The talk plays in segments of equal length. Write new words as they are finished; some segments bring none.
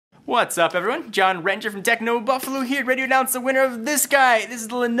What's up, everyone? John Ranger from Techno Buffalo here, ready to announce the winner of this guy. This is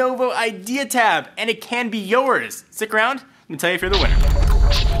the Lenovo IdeaTab, and it can be yours. Stick around, I'm gonna tell you if you're the winner.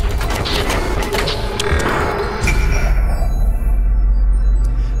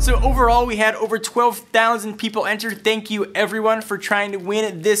 So overall, we had over 12,000 people enter. Thank you everyone for trying to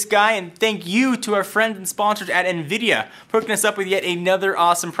win this guy, and thank you to our friends and sponsors at NVIDIA for hooking us up with yet another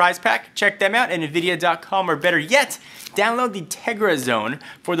awesome prize pack. Check them out at NVIDIA.com, or better yet, download the Tegra Zone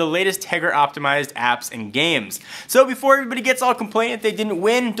for the latest Tegra optimized apps and games. So before everybody gets all complaining if they didn't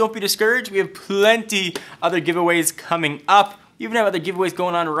win, don't be discouraged. We have plenty other giveaways coming up. We even have other giveaways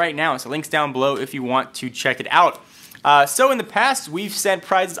going on right now, so links down below if you want to check it out. So in the past, we've sent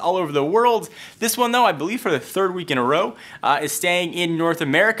prizes all over the world. This one, though, I believe for the third week in a row, is staying in North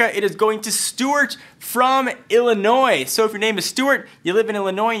America. It is going to Stuart from Illinois. So if your name is Stuart, you live in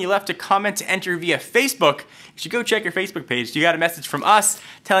Illinois, and you left a comment to enter via Facebook, you should go check your Facebook page. You got a message from us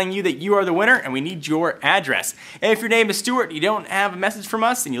telling you that you are the winner, and we need your address. And if your name is Stuart, and you don't have a message from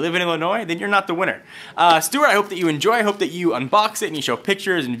us, and you live in Illinois, then you're not the winner. Stuart, I hope that you enjoy. I hope that you unbox it, and you show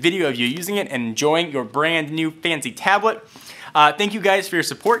pictures and video of you using it and enjoying your brand new fancy tablet. Thank you guys for your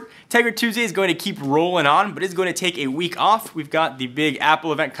support. Tegra Tuesday is going to keep rolling on, but it's going to take a week off. We've got the big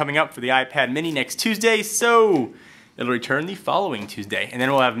Apple event coming up for the iPad mini next Tuesday, so it'll return the following Tuesday. And then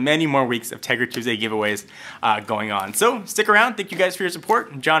we'll have many more weeks of Tegra Tuesday giveaways going on. So stick around. Thank you guys for your support.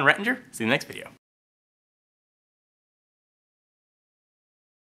 I'm John Rettinger. See you in the next video.